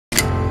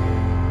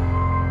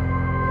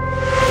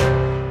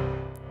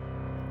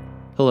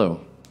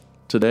Hello.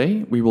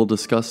 Today we will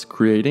discuss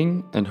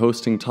creating and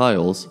hosting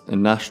tiles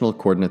in national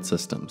coordinate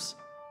systems.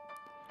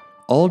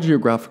 All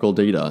geographical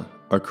data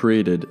are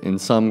created in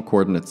some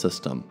coordinate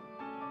system.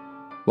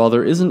 While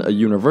there isn't a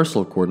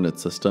universal coordinate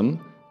system,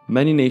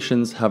 many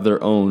nations have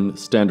their own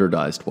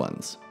standardized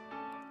ones.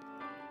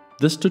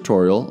 This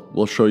tutorial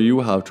will show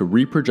you how to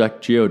reproject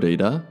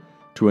geodata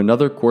to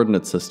another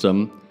coordinate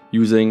system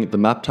using the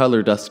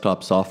MapTiler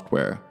desktop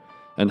software,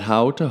 and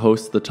how to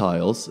host the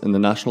tiles in the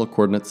national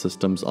coordinate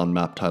systems on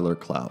MapTiler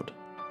Cloud.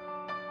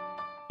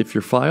 If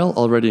your file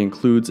already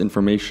includes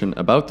information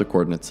about the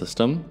coordinate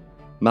system,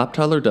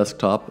 MapTiler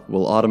desktop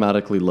will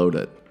automatically load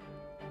it.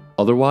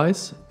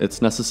 Otherwise,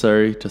 it's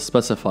necessary to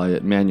specify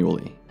it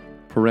manually.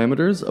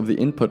 Parameters of the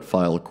input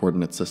file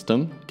coordinate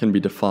system can be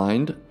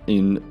defined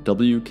in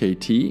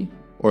WKT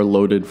or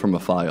loaded from a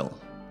file.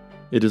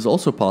 It is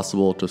also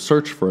possible to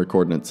search for a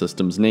coordinate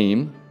system's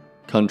name,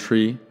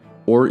 country,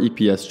 or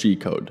EPSG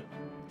code.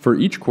 For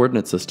each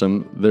coordinate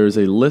system, there is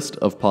a list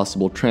of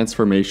possible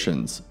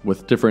transformations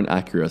with different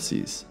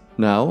accuracies.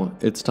 Now,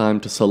 it's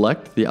time to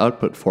select the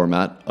output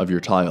format of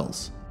your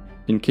tiles.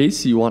 In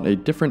case you want a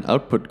different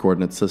output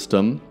coordinate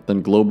system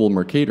than Global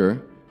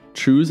Mercator,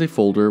 choose a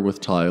folder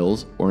with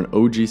tiles or an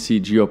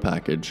OGC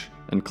geopackage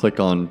and click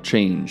on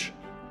Change.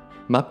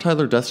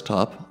 MapTiler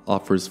Desktop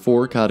offers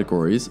 4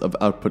 categories of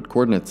output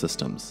coordinate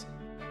systems.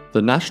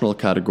 The National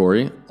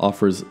category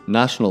offers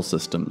national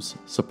systems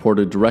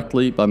supported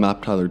directly by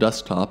MapTiler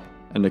Desktop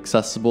and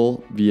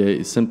accessible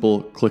via a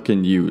simple Click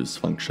and Use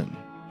function.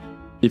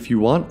 If you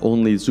want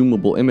only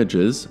zoomable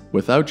images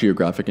without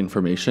geographic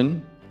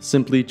information,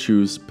 simply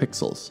choose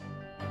Pixels.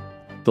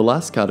 The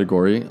last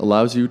category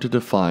allows you to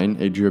define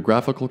a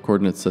geographical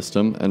coordinate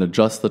system and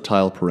adjust the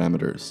tile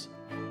parameters.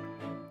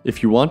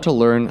 If you want to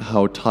learn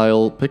how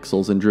tile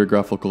pixels and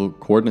geographical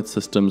coordinate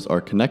systems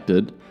are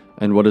connected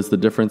and what is the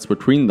difference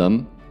between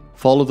them,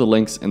 follow the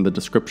links in the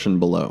description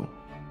below.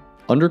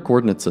 Under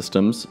Coordinate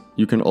Systems,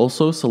 you can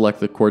also select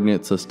the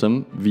coordinate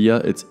system via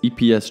its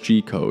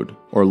EPSG code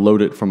or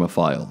load it from a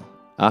file.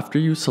 After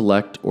you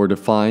select or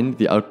define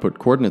the output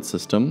coordinate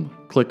system,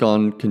 click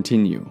on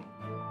Continue.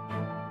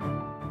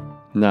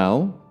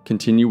 Now,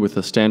 continue with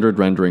the standard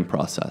rendering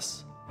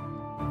process.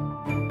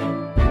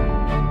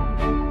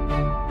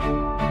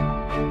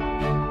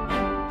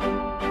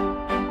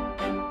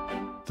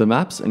 The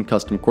maps and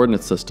custom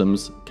coordinate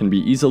systems can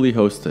be easily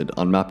hosted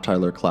on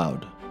MapTiler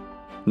Cloud.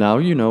 Now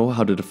you know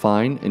how to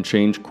define and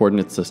change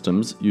coordinate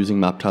systems using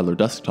MapTiler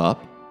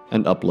Desktop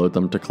and upload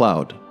them to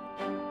Cloud.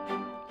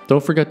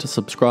 Don't forget to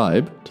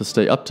subscribe to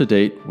stay up to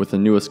date with the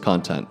newest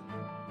content.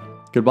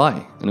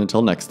 Goodbye, and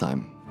until next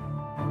time.